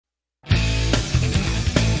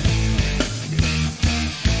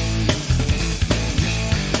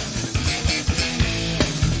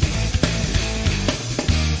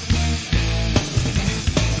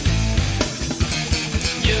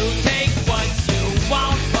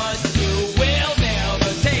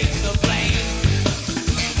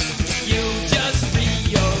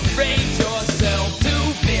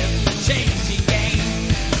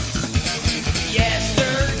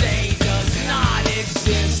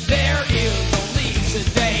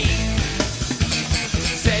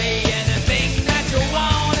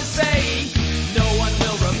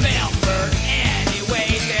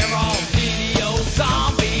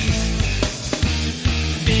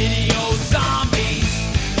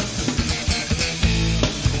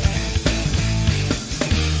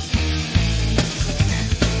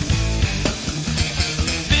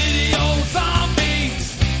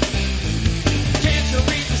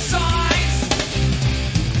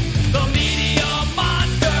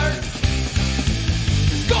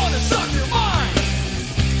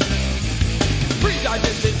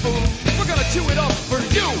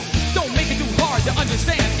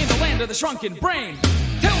land of the shrunken brain.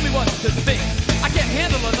 Tell me what to think. I can't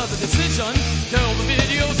handle another decision. Tell the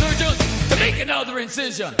video surgeon to make another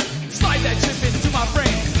incision. Slide that chip into my brain.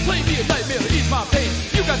 Play me a nightmare to ease my pain.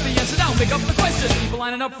 You got the answer, now make up the question. People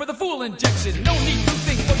lining up for the fool injection. No need to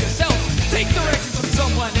think for yourself. Take directions from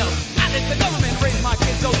someone else. I let the government raise my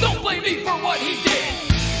kid, so don't blame me for what he did.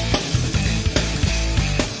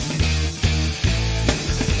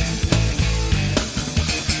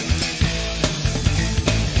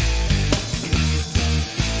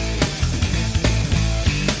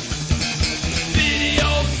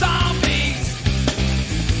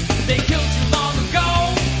 They killed you long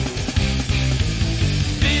ago.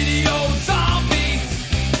 Video zombies,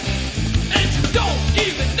 and you don't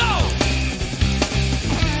even know.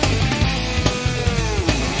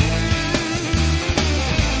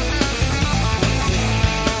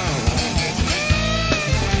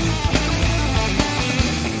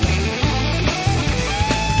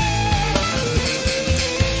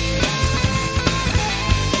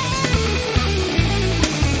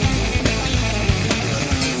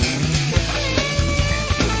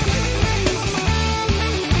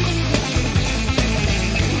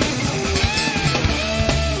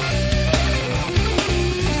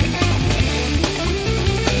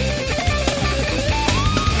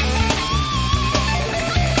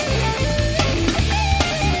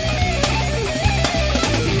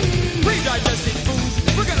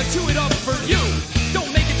 Chew it up for you.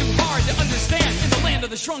 Don't make it too hard to understand. In the land of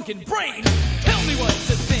the shrunken brain, tell me what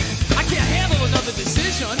to think. I can't handle another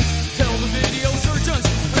decision. Tell the video surgeons,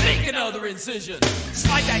 make another incision.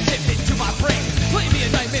 Slide that tip into my brain. Play me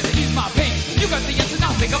a nightmare to ease my pain. You got the answer,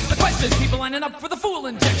 now make up the question. People lining up for the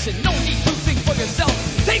fool injection. No need to